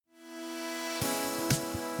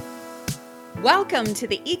Welcome to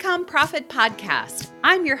the Ecom Profit Podcast.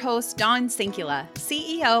 I'm your host, Dawn Sinkula,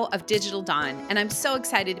 CEO of Digital Dawn, and I'm so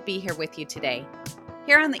excited to be here with you today.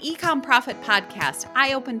 Here on the Ecom Profit Podcast,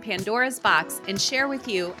 I open Pandora's box and share with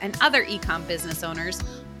you and other ecom business owners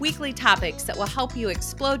weekly topics that will help you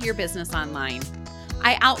explode your business online.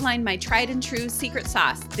 I outline my tried and true secret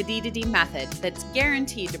sauce, the D2D method, that's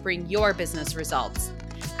guaranteed to bring your business results.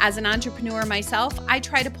 As an entrepreneur myself, I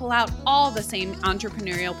try to pull out all the same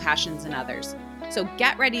entrepreneurial passions in others. So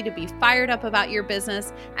get ready to be fired up about your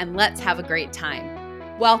business and let's have a great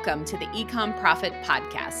time. Welcome to the Ecom Profit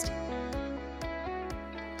Podcast.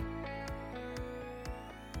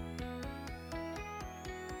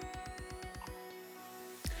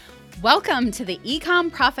 Welcome to the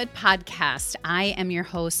Ecom Profit Podcast. I am your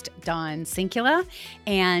host, Dawn Sinkula,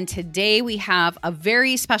 and today we have a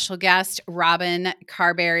very special guest, Robin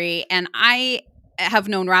Carberry, and I have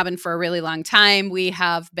known Robin for a really long time. We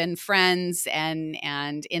have been friends and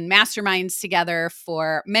in masterminds together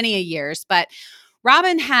for many years, but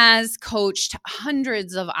Robin has coached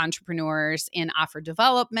hundreds of entrepreneurs in offer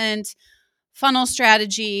development, funnel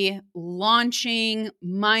strategy, launching,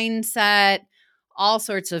 mindset, all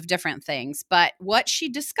sorts of different things. But what she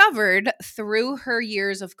discovered through her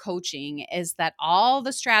years of coaching is that all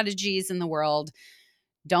the strategies in the world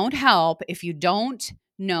don't help if you don't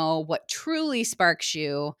know what truly sparks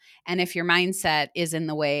you and if your mindset is in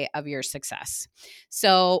the way of your success.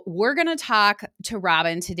 So we're going to talk to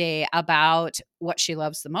Robin today about what she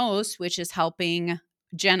loves the most, which is helping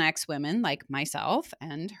Gen X women like myself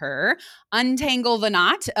and her untangle the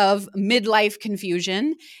knot of midlife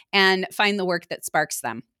confusion and find the work that sparks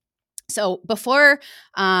them. So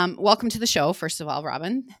welcome to the show, first of all,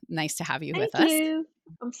 Robin. Nice to have you with us. Thank you.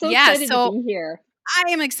 I'm so excited to be here. I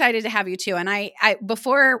am excited to have you too. And I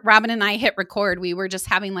before Robin and I hit record, we were just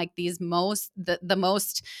having like the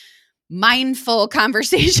most mindful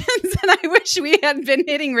conversations. And I wish we had been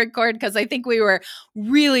hitting record because I think we were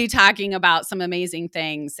really talking about some amazing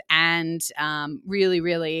things and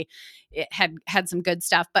really it had some good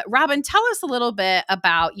stuff. But Robin, tell us a little bit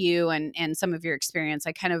about you and some of your experience.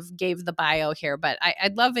 I kind of gave the bio here, but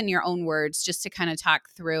I'd love in your own words just to kind of talk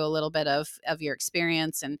through a little bit of your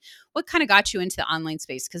experience and what kind of got you into the online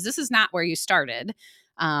space, because this is not where you started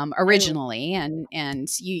originally. And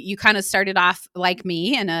you kind of started off like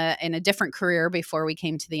me in a different career before we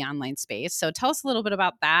came to the online space. So tell us a little bit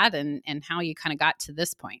about that and how you kind of got to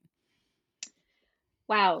this point.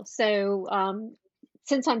 Wow. So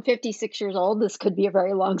since I'm 56 years old, this could be a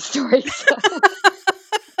very long story. So,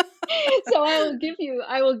 so I will give you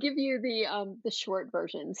the short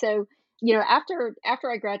version. So, after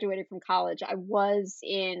I graduated from college, I was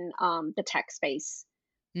in the tech space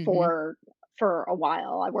for a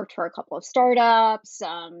while. I worked for a couple of startups,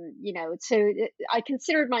 I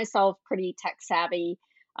considered myself pretty tech savvy,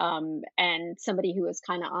 and somebody who was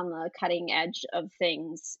kind of on the cutting edge of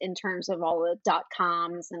things in terms of all the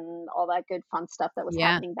 .coms and all that good fun stuff that was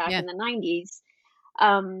happening back in the 90s.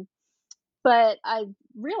 But I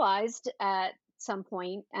realized at some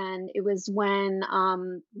point, and it was when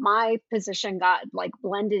my position got like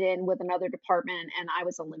blended in with another department and I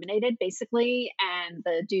was eliminated basically, and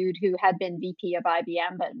the dude who had been VP of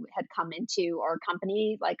IBM but had come into our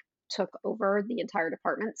company like took over the entire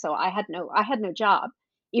department. So I had no job,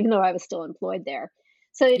 even though I was still employed there.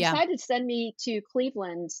 So they decided to send me to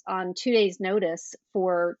Cleveland on 2 days notice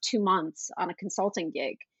for 2 months on a consulting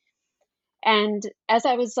gig. And as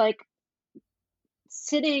I was like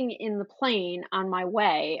sitting in the plane on my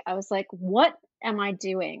way, I was like, what am I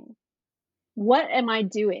doing? What am I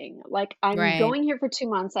doing? Like, I'm going here for 2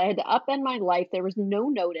 months. I had to upend my life. There was no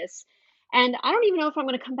notice. And I don't even know if I'm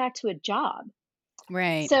going to come back to a job.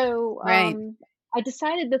 Right. So I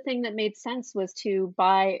decided the thing that made sense was to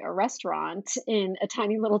buy a restaurant in a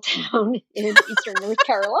tiny little town in eastern North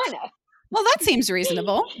Carolina. Well, that seems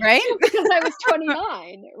reasonable, right? Because I was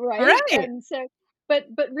 29, right? And so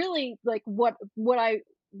but really like what I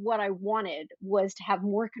wanted was to have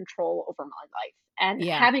more control over my life, and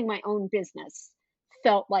having my own business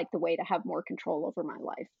felt like the way to have more control over my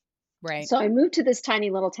life. Right. So I moved to this tiny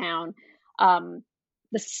little town.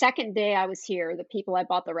 The second day I was here, the people I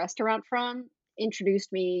bought the restaurant from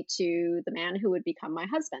introduced me to the man who would become my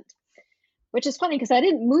husband, which is funny because I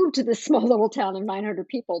didn't move to this small little town of 900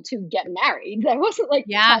 people to get married. That wasn't like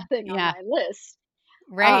the top thing on my list.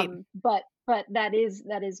 Right. But that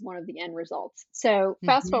is one of the end results. So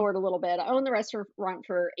fast forward a little bit. I owned the restaurant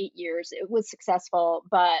for 8 years. It was successful,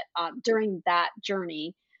 but during that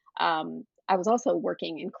journey, I was also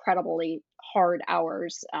working incredibly hard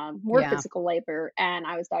hours, more physical labor, and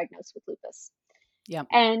I was diagnosed with lupus. Yeah.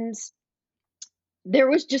 And there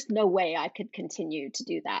was just no way I could continue to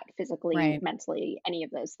do that physically, Right. mentally, any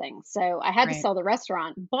of those things. So I had to Right. sell the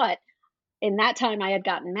restaurant. But in that time, I had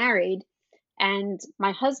gotten married, and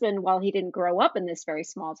my husband, while he didn't grow up in this very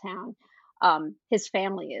small town, his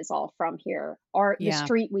family is all from here. The Yeah.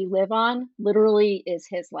 street we live on literally is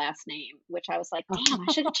his last name, which I was like, damn,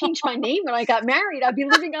 I should have changed my name when I got married. I'd be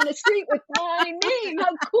living on a street with my name.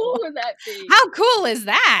 How cool would that be? How cool is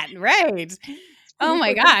that? Right. It's Oh pretty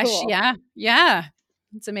my freaking gosh. cool. Yeah. Yeah.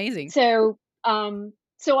 It's amazing. So,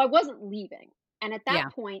 so I wasn't leaving. And at that Yeah.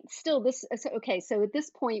 point, still this okay, so at this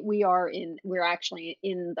point we're actually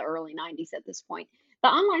in the early 90s at this point. The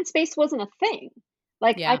online space wasn't a thing.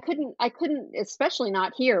 Like Yeah. I couldn't, especially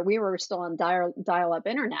not here. We were still on dial-up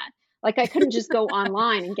internet. Like I couldn't just go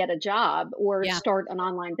online and get a job or Yeah. start an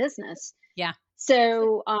online business. Yeah.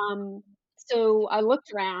 So, so I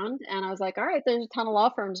looked around and I was like, all right, there's a ton of law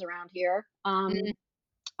firms around here. Mm,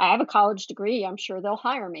 I have a college degree. I'm sure they'll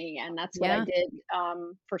hire me. And that's what I yeah. did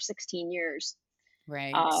for 16 years.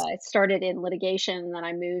 Right. I started in litigation, and then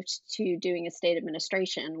I moved to doing estate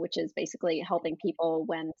administration, which is basically helping people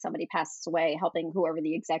when somebody passes away, helping whoever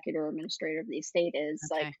the executor or administrator of the estate is,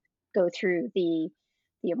 like Okay. go through the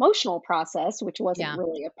emotional process, which wasn't Yeah.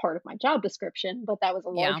 really a part of my job description, but that was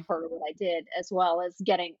a Yeah. large part of what I did, as well as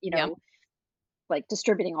getting, Yep. like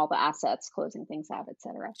distributing all the assets, closing things out,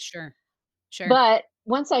 etc. Sure. Sure. But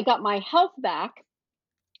once I got my health back,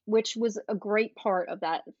 which was a great part of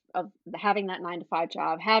that, of having that 9 to 5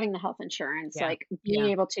 job, having the health insurance, Yeah. like being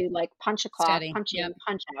Yeah. able to like punch a clock, Steady. punch Yep. in,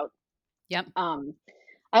 punch out. Yep. Um,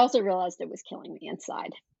 I also realized it was killing me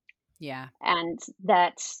inside. Yeah. And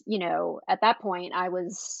that, at that point I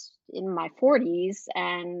was in my 40s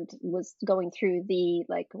and was going through the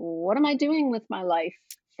like, what am I doing with my life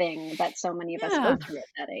thing that so many of us Yeah. go through at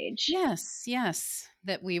that age. Yes. Yes.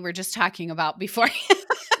 That we were just talking about before.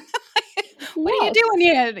 What do you do Yes.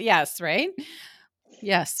 when you, yes, right?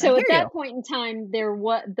 Yes. I So hear at you. that point in time, there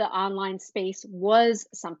what the online space was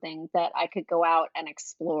something that I could go out and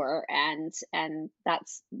explore, and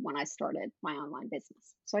that's when I started my online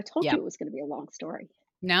business. So I told Yeah. you it was going to be a long story.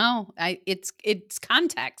 No, it's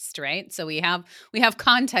context, right? So we have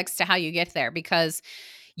context to how you get there because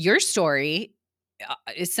your story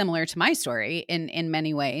is similar to my story in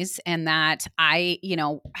many ways, and that I,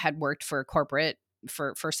 had worked for corporate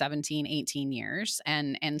for 17, 18 years,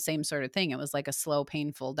 and same sort of thing. It was like a slow,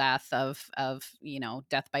 painful death of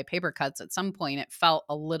death by paper cuts. At some point it felt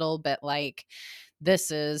a little bit like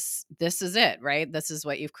this is it, right? This is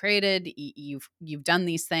what you've created. You've done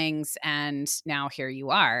these things, and now here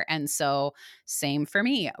you are. And so same for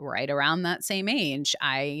me. Right around that same age,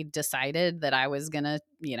 I decided that I was gonna,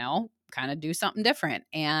 kind of do something different.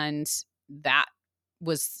 And that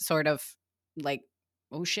was sort of like,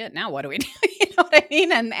 oh shit, now what do we do? You know what I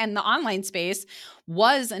mean? And the online space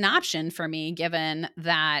was an option for me, given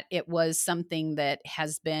that it was something that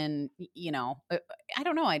has been, I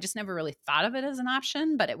don't know, I just never really thought of it as an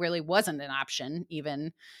option, but it really wasn't an option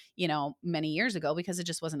even, many years ago, because it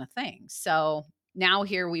just wasn't a thing. So now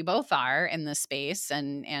here we both are in this space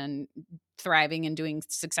and thriving and doing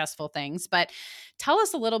successful things. But tell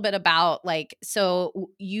us a little bit about, like, so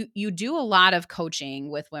you do a lot of coaching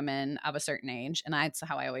with women of a certain age, and that's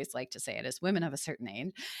how I always like to say it, is women of a certain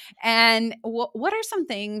age. And what are some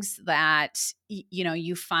things that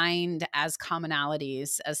you find as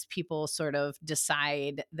commonalities as people sort of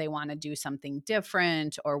decide they want to do something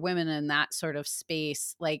different, or women in that sort of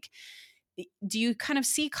space? Like, do you kind of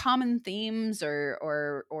see common themes,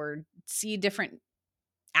 or see different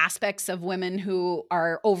aspects of women who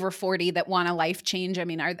are over 40 that want a life change? I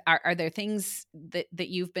mean, are there things that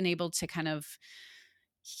you've been able to kind of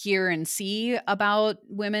hear and see about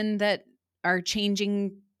women that are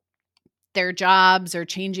changing their jobs or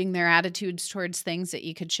changing their attitudes towards things that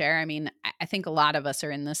you could share? I mean, I think a lot of us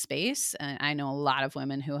are in this space, and I know a lot of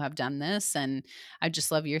women who have done this, and I just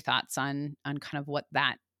love your thoughts on kind of what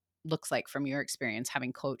that looks like from your experience,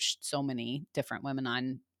 having coached so many different women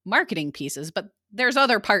on marketing pieces. But there's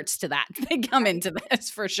other parts to that that come Right. into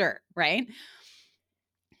this for sure, right?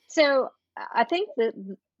 So I think that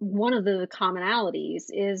one of the commonalities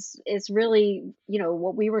is really,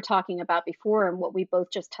 what we were talking about before, and what we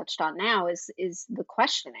both just touched on now is the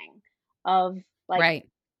questioning of like, Right,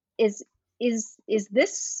 is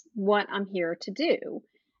this what I'm here to do?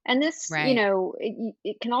 And this, right,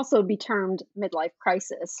 it can also be termed midlife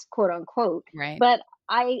crisis, quote unquote. right, But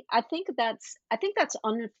I think that's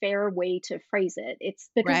unfair way to phrase it. It's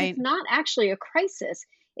because it's right. not actually a crisis.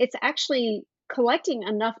 It's actually collecting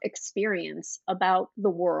enough experience about the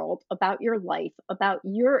world, about your life, about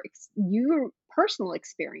your personal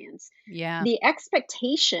experience. Yeah, The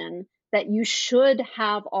expectation that you should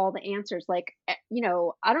have all the answers. Like, I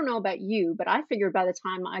don't know about you, but I figured by the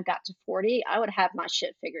time I got to 40, I would have my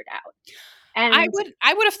shit figured out. And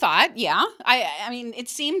I would have thought, yeah. I mean, it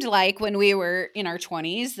seemed like when we were in our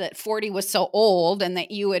 20s that 40 was so old and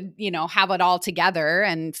that you would, have it all together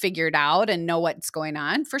and figured out and know what's going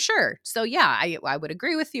on for sure. So yeah, I would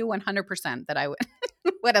agree with you 100% that I would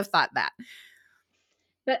would have thought that.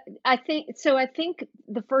 but I think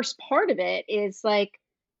the first part of it is like,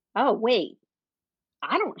 oh wait,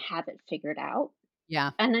 I don't have it figured out.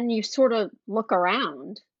 Yeah. And then you sort of look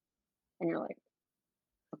around and you're like,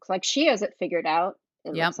 looks like she has it figured out.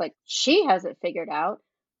 It Yep. looks like she has it figured out.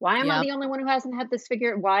 Why am I Yep. the only one who hasn't had this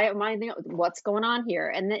figured? Why am I what's going on here?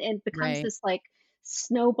 And then it becomes Right. this like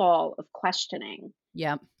snowball of questioning.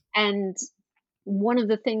 Yep. And one of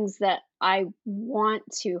the things that I want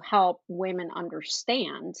to help women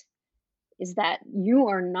understand is that you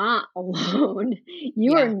are not alone.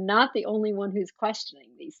 You are Yeah. not the only one who's questioning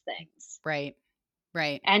these things. Right.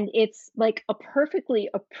 Right. And it's like a perfectly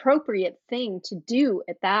appropriate thing to do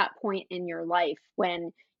at that point in your life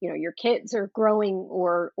when, your kids are growing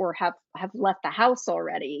or have left the house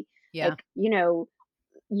already. Yeah. Like,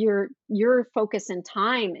 your focus and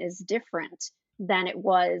time is different than it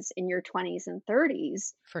was in your 20s and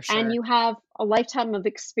 30s, For and sure. you have a lifetime of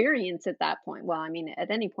experience at that point. Well, I mean, at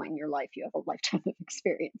any point in your life you have a lifetime of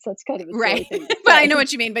experience. That's kind of a silly Right. thing to But I say. know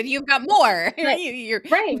what you mean, but you've got more. But right,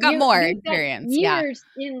 You've got more you've got experience. Yeah. years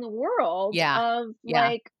in the world Yeah. of Yeah.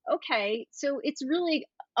 like, okay, so it's really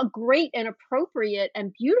a great and appropriate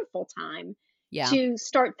and beautiful time Yeah. to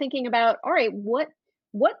start thinking about, all right, what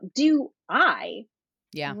do I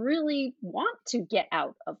Yeah. really want to get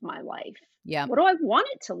out of my life? Yeah. What do I want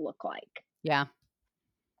it to look like? Yeah.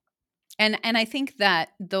 And I think that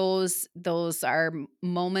those are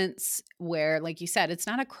moments where, like you said, it's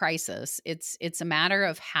not a crisis. It's a matter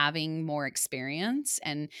of having more experience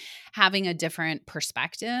and having a different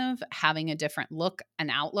perspective, having a different look,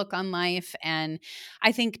 an outlook on life. And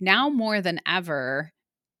I think now more than ever,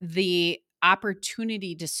 the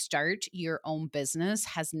opportunity to start your own business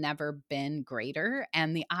has never been greater.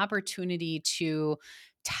 And the opportunity to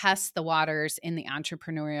test the waters in the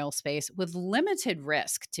entrepreneurial space with limited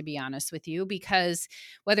risk, to be honest with you, because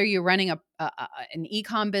whether you're running an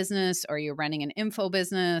e-com business or you're running an info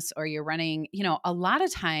business or you're running, a lot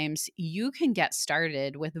of times you can get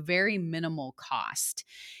started with very minimal cost.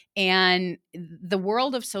 And the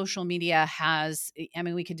world of social media has, I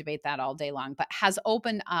mean, we could debate that all day long, but has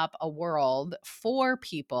opened up a world for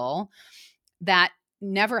people that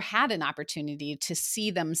never had an opportunity to see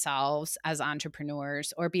themselves as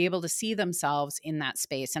entrepreneurs or be able to see themselves in that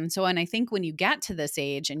space. And I think when you get to this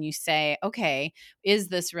age and you say, okay, is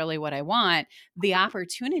this really what I want? The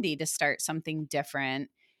opportunity to start something different,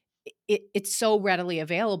 it's so readily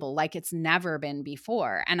available like it's never been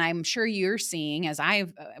before. And I'm sure you're seeing, as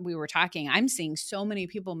we were talking, I'm seeing so many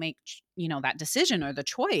people make that decision or the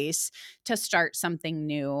choice to start something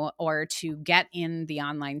new or to get in the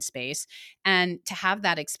online space and to have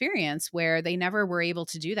that experience where they never were able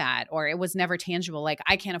to do that, or it was never tangible. Like,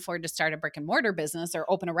 I can't afford to start a brick and mortar business or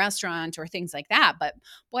open a restaurant or things like that, but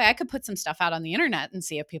boy, I could put some stuff out on the internet and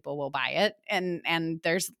see if people will buy it. And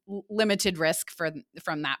there's limited risk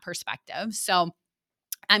from that perspective. So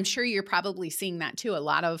I'm sure you're probably seeing that too. A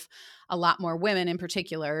lot more women in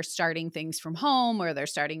particular starting things from home, or they're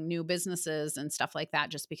starting new businesses and stuff like that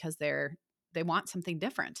just because they want something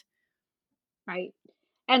different. Right.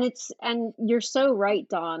 And you're so right,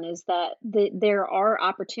 Dawn, is that there are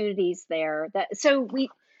opportunities there that so we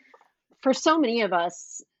for so many of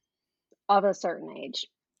us of a certain age.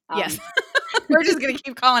 Yes. Um, We're just going to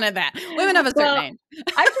keep calling it that. Women of a certain well, age.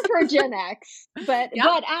 I prefer Gen X, but Yeah.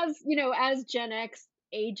 but as Gen X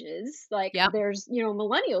ages, like Yeah. there's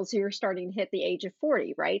millennials who are starting to hit the age of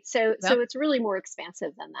 40, right? So Yep. it's really more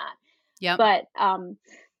expansive than that. Yep. But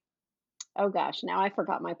oh gosh, now I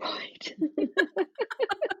forgot my point.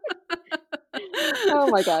 Oh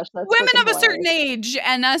my gosh, that's Women freaking of a certain hilarious. age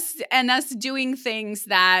and us doing things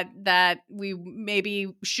that we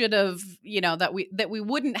maybe should have, that we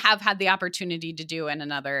wouldn't have had the opportunity to do in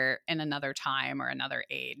another time or another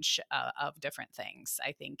age of different things,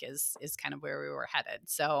 I think is kind of where we were headed.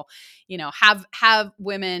 So, have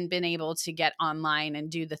women been able to get online and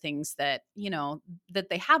do the things that, that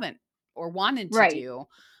they haven't or wanted to Right. do,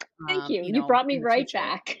 Thank you. You brought me in the right future.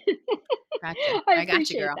 back. Gotcha. I I got you,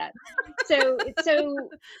 appreciate girl. that.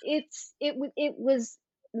 It was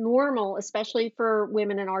normal, especially for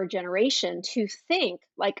women in our generation, to think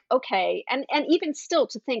like, okay, and even still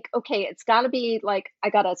to think, okay, it's got to be like I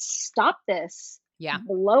got to stop this, Yeah.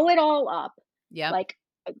 blow it all up, Yep. like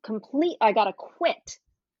complete. I got to quit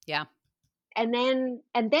Yeah. and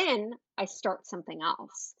then I start something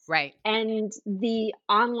else. Right. And the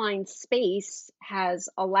online space has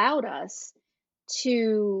allowed us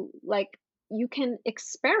to, like, you can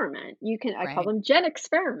experiment. You can, I call Right. them Jen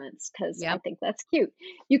experiments because I Yep. think that's cute.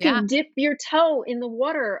 You Yeah. can dip your toe in the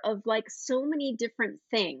water of like so many different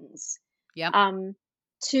things, Yep. um,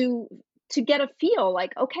 to get a feel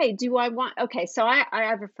like, okay, do I want, okay, so I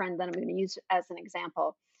have a friend that I'm going to use as an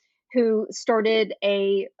example who started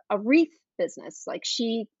a wreath business. Like,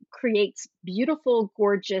 she creates beautiful,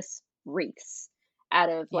 gorgeous wreaths out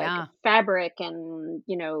of like Yeah. fabric and,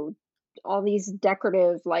 all these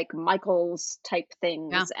decorative like Michaels type Yeah.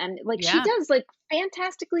 things. And like she Yeah. does like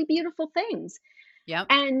fantastically beautiful things. Yep.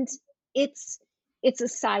 And it's it's a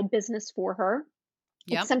side business for her.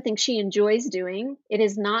 It's Yep. something she enjoys doing. It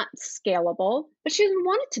is not scalable, but she doesn't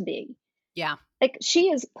want it to be. Yeah. Like, she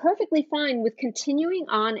is perfectly fine with continuing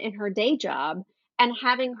on in her day job and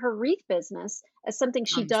having her wreath business as something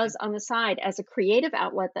she On the side. does on the side as a creative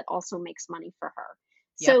outlet that also makes money for her.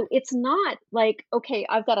 Yep. So it's not like, okay,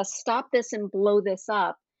 I've got to stop this and blow this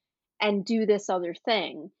up and do this other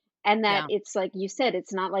thing. And that Yeah. it's like you said,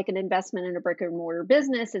 it's not like an investment in a brick and mortar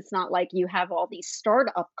business. It's not like you have all these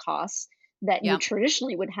startup costs that you Yep.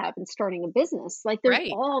 traditionally would have in starting a business. Like, there's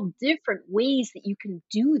Right. all different ways that you can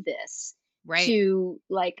do this Right. to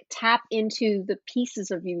like tap into the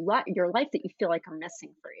pieces of your life that you feel like are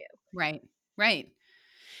missing for you. Right. Right.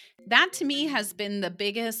 That to me has been the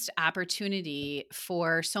biggest opportunity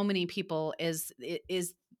for so many people is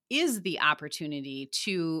the opportunity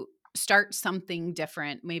to start something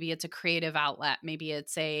different. Maybe it's a creative outlet, maybe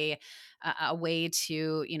it's a way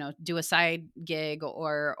to, do a side gig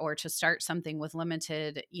or to start something with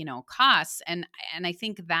limited, costs. And I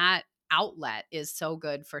think that outlet is so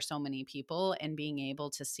good for so many people, and being able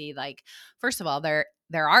to see, like, first of all, there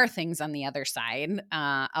are things on the other side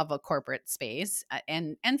of a corporate space,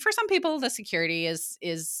 and for some people the security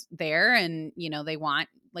is there, and they want,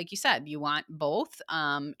 like you said, you want both,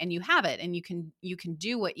 and you have it, and you can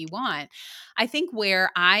do what you want. I think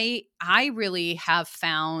where I really have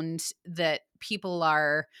found that people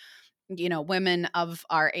are, women of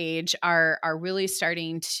our age are really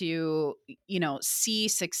starting to, see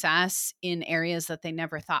success in areas that they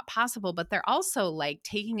never thought possible, but they're also like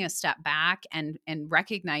taking a step back and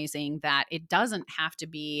recognizing that it doesn't have to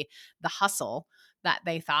be the hustle that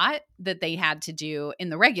they thought that they had to do in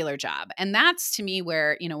the regular job. And that's to me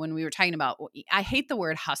where, when we were talking about, I hate the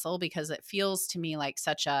word hustle because it feels to me like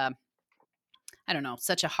such a, I don't know,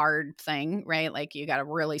 such a hard thing, right? Like you got to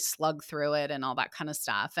really slug through it and all that kind of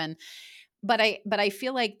stuff. And but I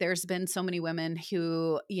feel like there's been so many women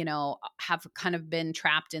who, have kind of been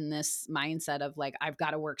trapped in this mindset of like, I've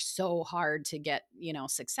got to work so hard to get,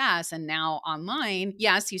 success. And now online,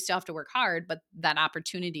 yes, you still have to work hard, but that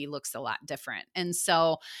opportunity looks a lot different. And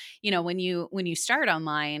so, when you start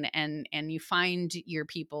online and you find your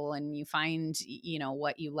people and you find,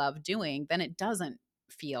 what you love doing, then it doesn't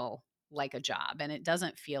feel like a job and it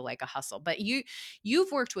doesn't feel like a hustle. But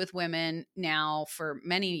you've worked with women now for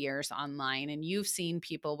many years online, and you've seen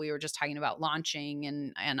people, we were just talking about launching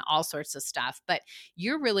and all sorts of stuff, but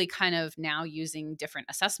you're really kind of now using different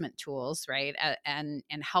assessment tools, right? And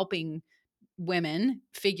helping women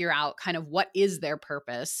figure out kind of what is their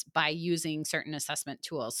purpose by using certain assessment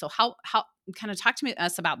tools. So how kind of talk to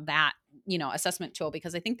us about that, assessment tool,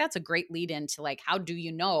 because I think that's a great lead into like, how do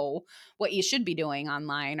you know what you should be doing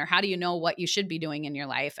online, or how do you know what you should be doing in your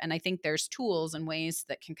life? And I think there's tools and ways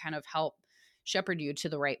that can kind of help shepherd you to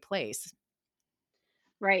the right place.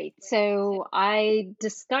 Right. So I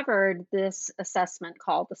discovered this assessment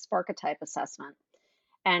called the Sparketype assessment.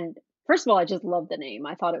 And first of all, I just love the name.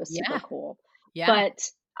 I thought it was super Yeah. cool. Yeah. But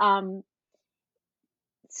um,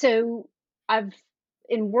 so I've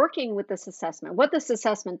in working with this assessment, what this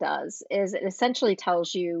assessment does is it essentially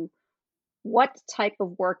tells you what type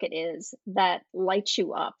of work it is that lights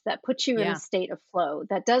you up, that puts you in a Yeah. state of flow,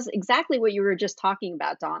 that does exactly what you were just talking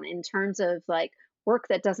about, Dawn, in terms of like work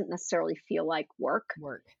that doesn't necessarily feel like work,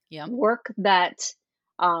 Work. Yeah. work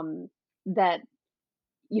um, that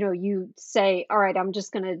you say, all right, I'm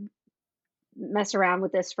just going to mess around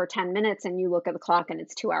with this for 10 minutes, and you look at the clock and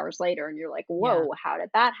it's 2 hours later and you're like, Yeah. whoa, how did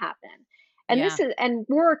that happen? And Yeah. this is and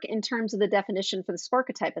work, in terms of the definition for the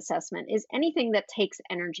Sparketype assessment, is anything that takes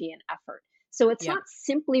energy and effort. So it's Yep. not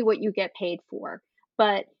simply what you get paid for,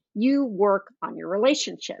 but you work on your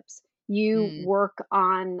relationships, you Mm. work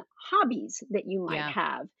on hobbies that you might Yeah.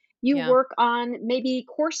 have, you Yeah. work on maybe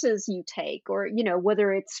courses you take, or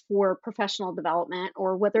whether it's for professional development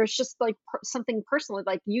or whether it's just like something personal,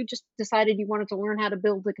 like you just decided you wanted to learn how to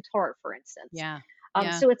build a guitar, for instance. Yeah. Yeah.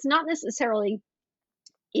 So it's not necessarily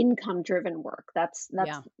income driven work.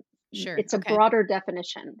 Yeah. Sure. It's a Okay. broader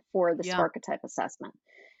definition for the Yeah. Sparketype assessment.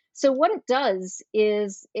 So what it does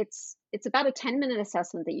is it's about a 10-minute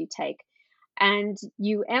assessment that you take, and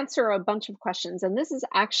you answer a bunch of questions, and this is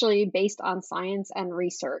actually based on science and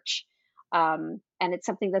research. And it's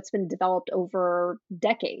something that's been developed over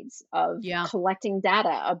decades of Yeah. collecting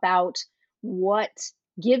data about what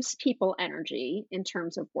gives people energy in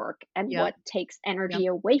terms of work and Yep. what takes Yep. energy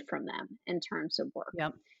away from them in terms of work.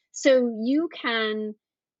 Yep. So you can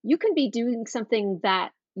be doing something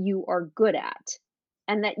that you are good at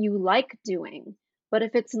and that you like doing, but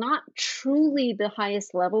if it's not truly the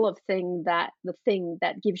highest level of the thing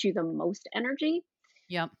that gives you the most energy,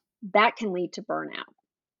 Yep. that can lead to burnout. Right.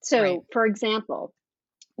 So, for example,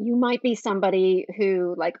 you might be somebody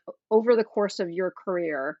who, like, over the course of your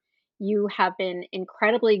career, you have been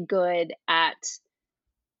incredibly good at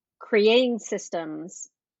creating systems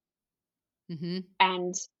Mhm.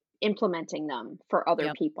 and implementing them for other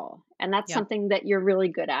Yep. people. And that's Yep. something that you're really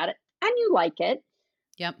good at and you like it.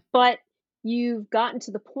 Yep. But you've gotten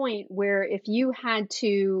to the point where if you had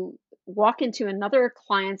to walk into another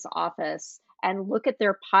client's office and look at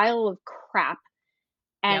their pile of crap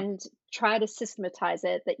Yep. and try to systematize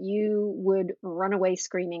it, that you would run away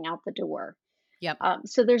screaming out the door. Yep.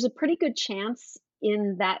 So there's a pretty good chance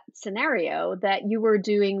in that scenario that you were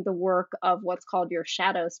doing the work of what's called your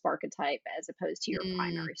shadow sparketype as opposed to your Mm.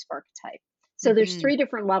 primary sparketype. So there's Mhm. three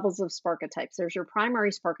different levels of sparketypes. There's your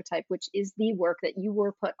primary sparketype, which is the work that you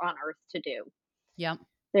were put on earth to do. Yep.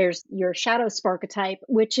 There's your shadow sparketype,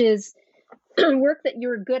 which is work that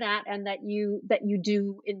you're good at and that you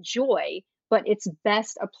do enjoy, but it's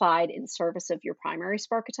best applied in service of your primary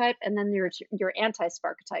sparketype. And then there's your anti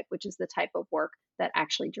sparketype, which is the type of work that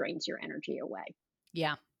actually drains your energy away.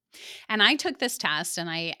 Yeah. And I took this test and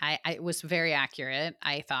I it was very accurate,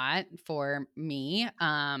 I thought, for me.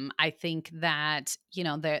 I think that,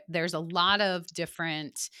 there's a lot of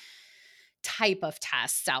different type of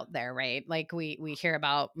tests out there, right? Like we hear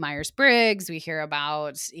about Myers-Briggs, we hear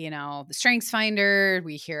about, the Strengths Finder,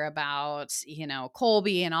 we hear about,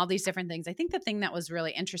 Colby and all these different things. I think the thing that was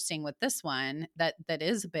really interesting with this one that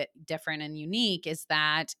is a bit different and unique is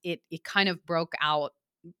that it kind of broke out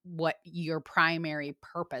what your primary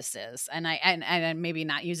purpose is. And I'm maybe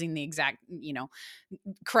not using the exact,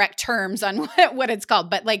 correct terms on what it's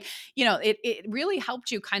called, but like, it really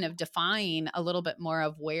helped you kind of define a little bit more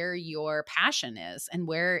of where your passion is and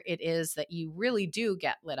where it is that you really do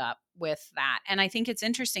get lit up with that. And I think it's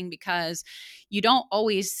interesting because you don't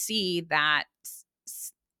always see that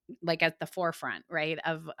like at the forefront, right,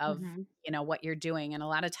 of Hmm. what you're doing. And a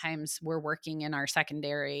lot of times we're working in our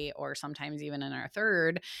secondary or sometimes even in our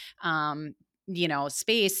third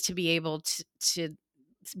space to be able to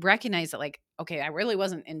recognize that, like, okay, I really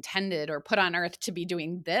wasn't intended or put on earth to be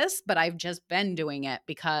doing this, but I've just been doing it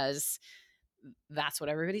because that's what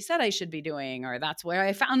everybody said I should be doing, or that's where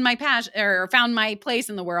I found my passion or found my place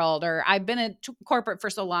in the world, or I've been at corporate for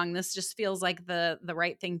so long, this just feels like the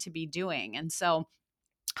right thing to be doing. And so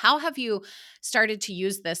how have you started to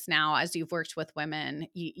use this now as you've worked with women?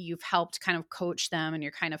 You've helped kind of coach them and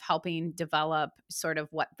you're kind of helping develop sort of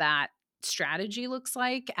what that strategy looks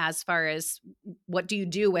like as far as what do you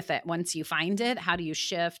do with it once you find it? How do you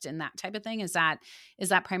shift and that type of thing? Is that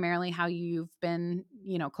primarily how you've been,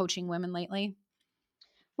 coaching women lately?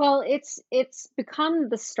 Well, it's become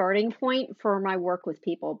the starting point for my work with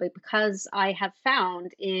people, but because I have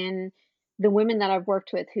found in the women that I've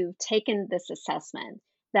worked with who've taken this assessment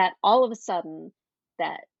that all of a sudden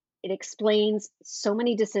that it explains so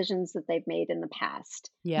many decisions that they've made in the past,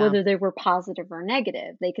 Yeah. whether they were positive or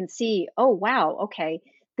negative. They can see, oh wow, okay,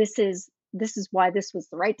 this is why this was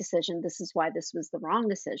the right decision. This is why this was the wrong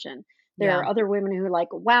decision. There Yeah. are other women who are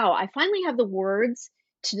like, wow, I finally have the words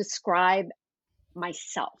to describe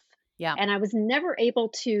myself. Yeah. And I was never able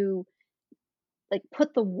to, like,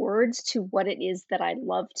 put the words to what it is that I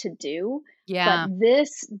love to do, but Yeah.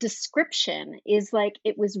 this description is like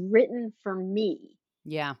it was written for me.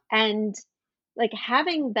 Yeah. And, like,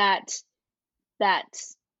 having that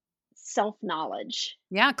self-knowledge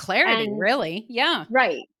Yeah. Clarity, and really. Yeah.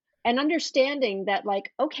 right, and understanding that,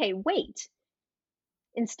 like, okay, wait,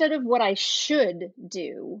 instead of what I should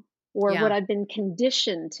do or what Yeah. I've been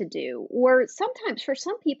conditioned to do. Or sometimes for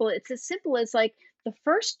some people, it's as simple as like the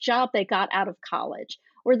first job they got out of college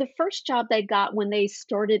or the first job they got when they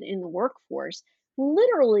started in the workforce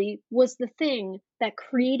literally was the thing that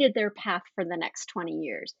created their path for the next 20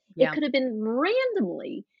 years. It Yeah. could have been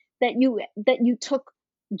randomly that you took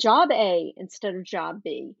job A instead of job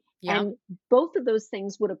B, Yeah. and both of those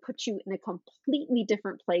things would have put you in a completely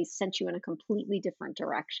different place, sent you in a completely different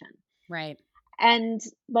direction. Right. And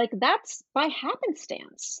like that's by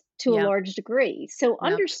happenstance to a Yep. large degree. So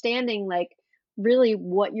Yep. understanding like really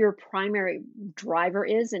what your primary driver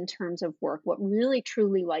is in terms of work, what really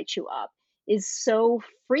truly lights you up is so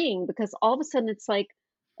freeing because all of a sudden it's like,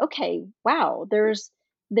 okay, wow, there's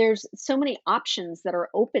so many options that are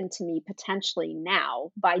open to me potentially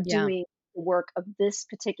now by Yeah. doing the work of this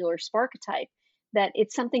particular sparketype, that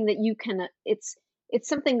it's something that you can it's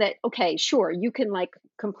something that, okay, sure, you can like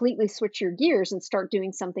completely switch your gears and start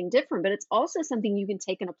doing something different, but it's also something you can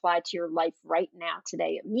take and apply to your life right now,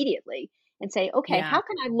 today, immediately, and say, okay, Yeah. how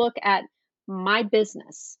can I look at my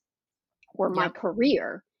business or my Yep.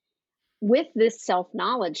 career with this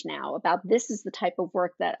self-knowledge now about this is the type of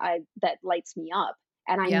work that lights me up,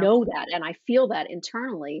 and I Yep. know that and I feel that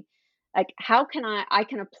internally, like how can I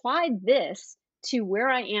can apply this to where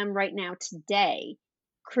I am right now today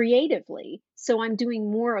creatively, so I'm doing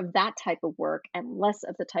more of that type of work and less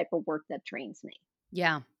of the type of work that drains me.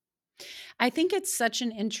 Yeah. I think it's such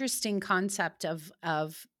an interesting concept of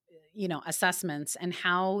assessments and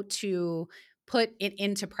how to put it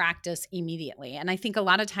into practice immediately. And I think a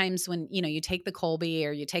lot of times when, you take the Colby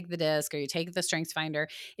or you take the disc or you take the Strengths Finder,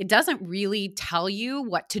 it doesn't really tell you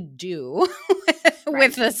what to do with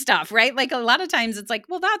Right. the stuff, right? Like a lot of times it's like,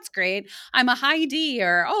 well, that's great. I'm a high D,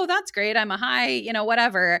 or oh, that's great. I'm a high,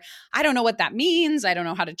 whatever. I don't know what that means. I don't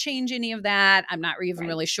know how to change any of that. I'm not even Right.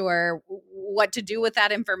 really sure what to do with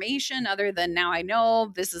that information other than now I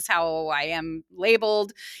know this is how I am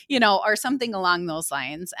labeled, or something along those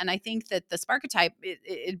lines. And I think that the Sparketype,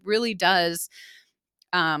 it really does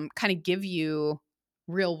kind of give you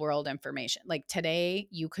real world information. Like today,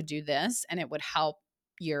 you could do this and it would help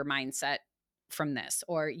your mindset from this,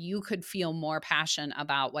 or you could feel more passion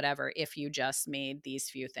about whatever if you just made these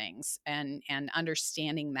few things, and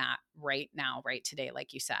understanding that right now, right today,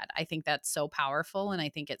 like you said. I think that's so powerful, and I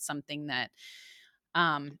think it's something that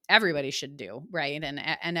everybody should do, right?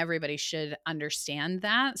 And everybody should understand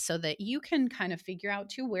that so that you can kind of figure out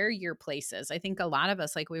too where your place is. I think a lot of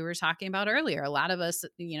us, like we were talking about earlier, a lot of us,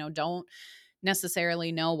 don't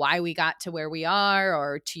necessarily know why we got to where we are,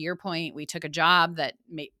 or to your point, we took a job that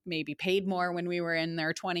maybe paid more when we were in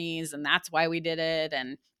their 20s and that's why we did it,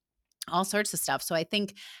 and all sorts of stuff. So I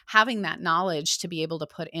think having that knowledge to be able to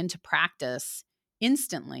put into practice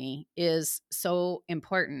instantly is so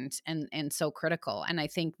important and so critical. And I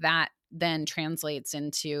think that then translates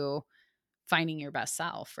into finding your best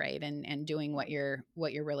self, right? And doing what you're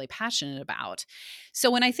really passionate about.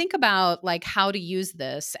 So when I think about like how to use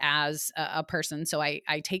this as a person, so I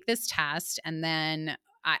take this test and then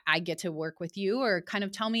I get to work with you, or kind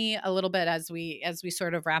of tell me a little bit as we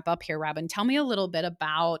sort of wrap up here, Robin. Tell me a little bit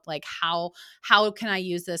about like how can I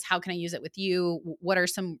use this? How can I use it with you? What are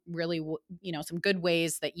some really some good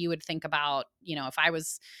ways that you would think about, if I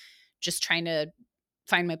was just trying to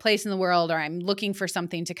find my place in the world, or I'm looking for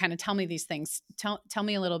something to kind of tell me these things. Tell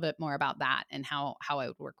me a little bit more about that and how I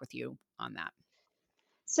would work with you on that.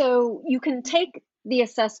 So you can take the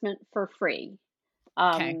assessment for free.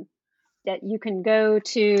 Okay. Um, that you can go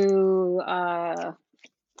to, I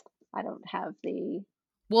don't have the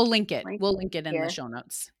We'll link it. link We'll link it in the here, show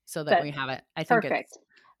notes so that but we have it. I think it's perfect.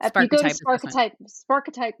 If you go to Sparketype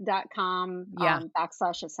Assessment. sparketype.com Yeah.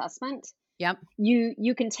 backslash assessment, Yep.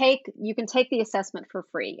 you can take the assessment for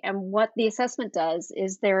free. And what the assessment does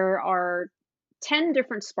is there are 10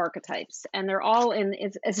 different sparketypes, and they're all in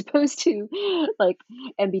as opposed to like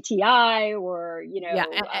MBTI or Yeah.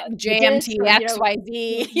 the disc, JMT or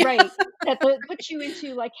XYZ. Yeah. right, that puts you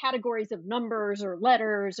into like categories of numbers or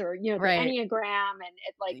letters, or the Right. Enneagram, and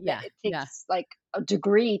it like that Yeah. it Yeah. takes like a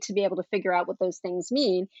degree to be able to figure out what those things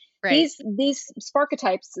mean. Right. These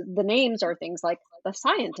sparketypes, the names are things like the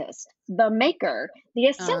scientist, the maker, the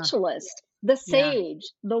Uh, essentialist, the yeah.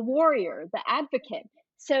 sage, the warrior, the advocate.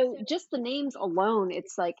 So just the names alone,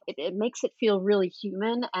 it's like it makes it feel really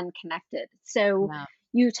human and connected. So Yeah.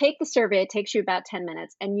 you take the survey, it takes you about 10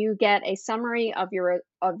 minutes, and you get a summary of your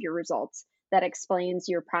results that explains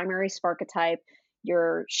your primary sparketype,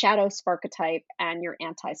 your shadow sparketype, and your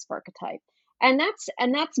anti-sparketype. And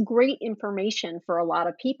that's great information for a lot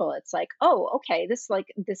of people. It's like, oh, okay, this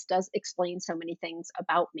does explain so many things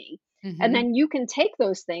about me. And Mhm. then you can take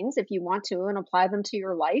those things if you want to and apply them to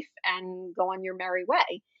your life and go on your merry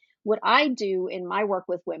way. What I do in my work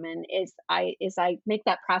with women is I make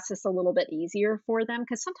that process a little bit easier for them,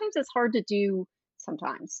 because sometimes it's hard to do.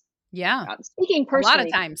 Sometimes, Yeah. speaking A lot of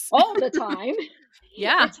personally, times. all the time,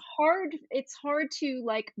 Yeah. it's hard to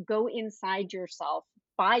like go inside yourself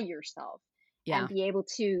by yourself and Yeah. be able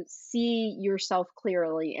to see yourself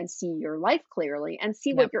clearly and see your life clearly and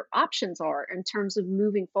see what Yep. your options are in terms of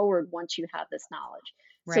moving forward once you have this knowledge.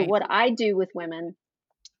 So Right. what I do with women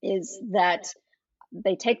is that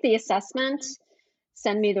they take the assessment,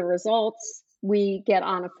 send me the results. We get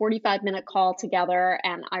on a 45-minute call together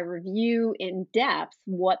and I review in depth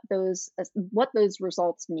what those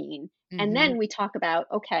results mean. And Mm-hmm. then we talk about,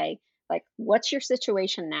 okay, like what's your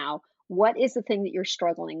situation now? What is the thing that you're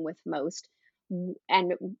struggling with most?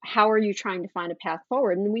 And how are you trying to find a path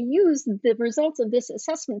forward? And we use the results of this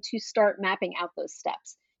assessment to start mapping out those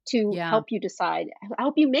steps to Yeah. help you decide,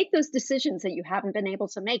 help you make those decisions that you haven't been able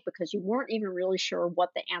to make because you weren't even really sure what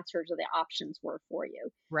the answers or the options were for you.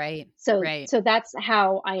 Right. So Right. that's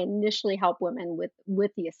how I initially help women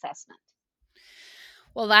with the assessment.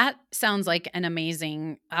 Well, that sounds like an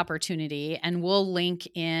amazing opportunity. And we'll link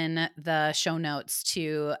in the show notes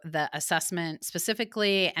to the assessment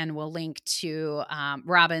specifically. And we'll link to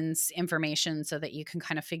Robin's information so that you can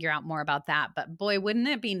kind of figure out more about that. But boy, wouldn't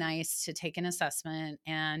it be nice to take an assessment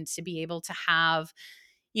and to be able to have,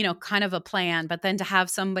 kind of a plan, but then to have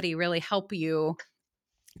somebody really help you,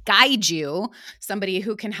 guide you, somebody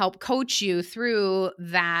who can help coach you through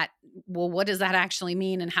that. Well, what does that actually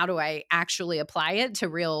mean and how do I actually apply it to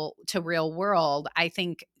real world? I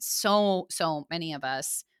think so many of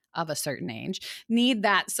us of a certain age need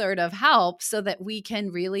that sort of help so that we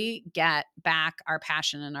can really get back our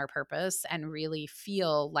passion and our purpose and really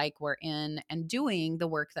feel like we're in and doing the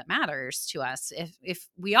work that matters to us. If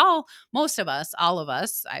we all, most of us, all of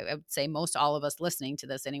us, I would say most all of us listening to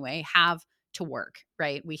this anyway, have to work,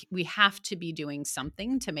 right? We have to be doing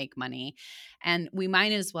something to make money, and we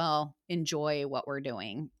might as well enjoy what we're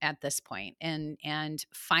doing at this point, and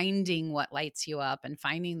finding what lights you up and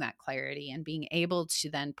finding that clarity and being able to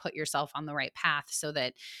then put yourself on the right path so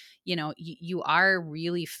that you are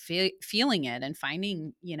really feeling it and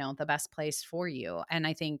finding the best place for you. And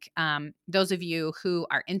I think those of you who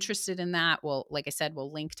are interested in that will, like I said,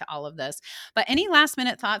 we'll link to all of this. But any last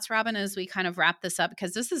minute thoughts, Robin, as we kind of wrap this up?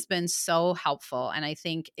 Because this has been so helpful. And I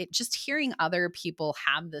think it just hearing other people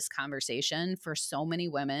have this conversation for so many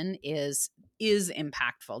women is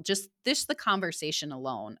impactful. Just the conversation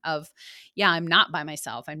alone of, yeah, I'm not by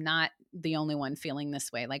myself. I'm not the only one feeling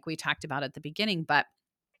this way, like we talked about at the beginning. But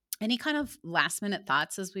any kind of last minute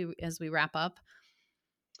thoughts as we wrap up?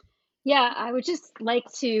 Yeah, I would just like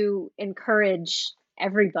to encourage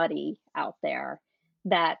everybody out there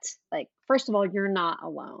that, like, first of all, you're not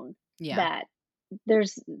alone. Yeah. That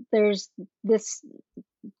there's there's this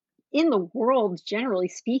in the world, generally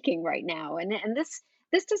speaking, right now, and this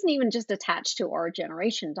doesn't even just attach to our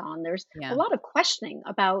generation, Don. There's a Yeah. lot of questioning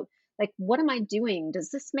about, like, what am I doing?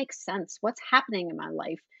 Does this make sense? What's happening in my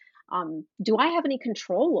life? Do I have any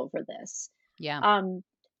control over this? Yeah. Um,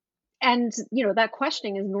 and that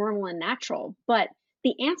questioning is normal and natural, but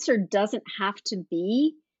the answer doesn't have to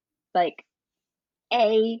be like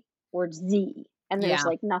A or Z, and there's Yeah.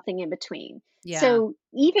 like nothing in between. Yeah. So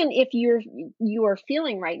even if you are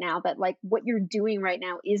feeling right now that like what you're doing right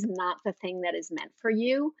now is not the thing that is meant for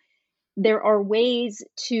you, there are ways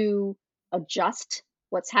to adjust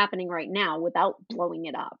what's happening right now without blowing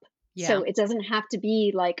it up. Yeah. So it doesn't have to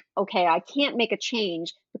be like, okay, I can't make a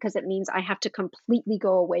change because it means I have to completely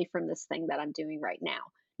go away from this thing that I'm doing right now.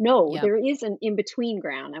 No, Yep. there is an in between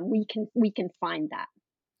ground and we can find that.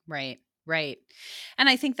 Right. Right. And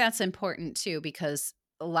I think that's important too, because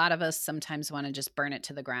a lot of us sometimes want to just burn it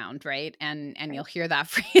to the ground, right? And you'll Right. hear that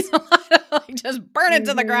phrase a lot of like, just burn it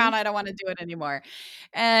to the Mhm. ground. I don't want to do it anymore.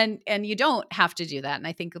 And you don't have to do that. And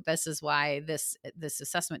I think that this is why this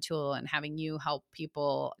assessment tool and having you help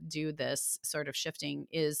people do this sort of shifting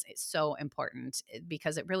is so important,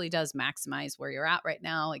 because it really does maximize where you're at right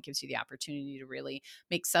now. It gives you the opportunity to really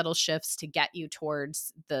make subtle shifts to get you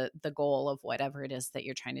towards the goal of whatever it is that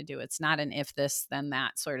you're trying to do. It's not an if this then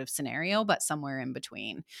that sort of scenario, but somewhere in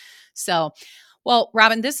between. So, well,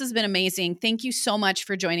 Robin, this has been amazing. Thank you so much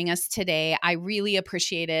for joining us today. I really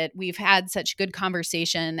appreciate it. We've had such good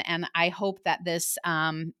conversation, and I hope that this,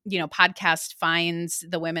 podcast finds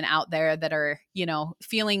the women out there that are,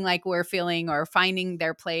 feeling like we're feeling or finding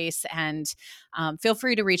their place. And feel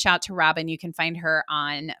free to reach out to Robin. You can find her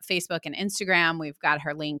on Facebook and Instagram. We've got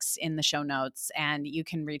her links in the show notes, and you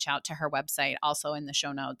can reach out to her website also in the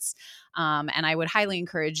show notes. And I would highly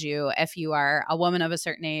encourage you, if you are a woman of a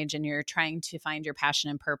certain age and you're trying to find your passion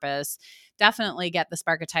and purpose, definitely get the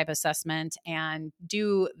Sparketype assessment and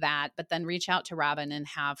do that, but then reach out to Robin and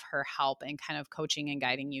have her help in kind of coaching and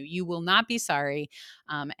guiding you. You will not be sorry.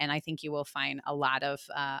 And I think you will find a lot of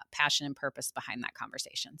passion and purpose behind that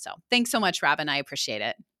conversation. So thanks so much, Robin. I appreciate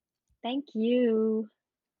it. Thank you.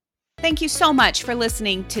 Thank you so much for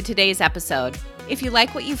listening to today's episode. If you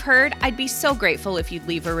like what you've heard, I'd be so grateful if you'd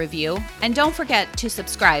leave a review. And don't forget to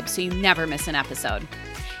subscribe so you never miss an episode.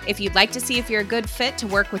 If you'd like to see if you're a good fit to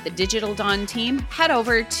work with the Digital Dawn team, head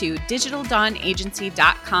over to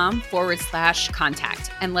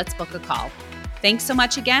digitaldawnagency.com/contact and let's book a call. Thanks so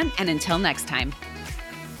much again, and until next time.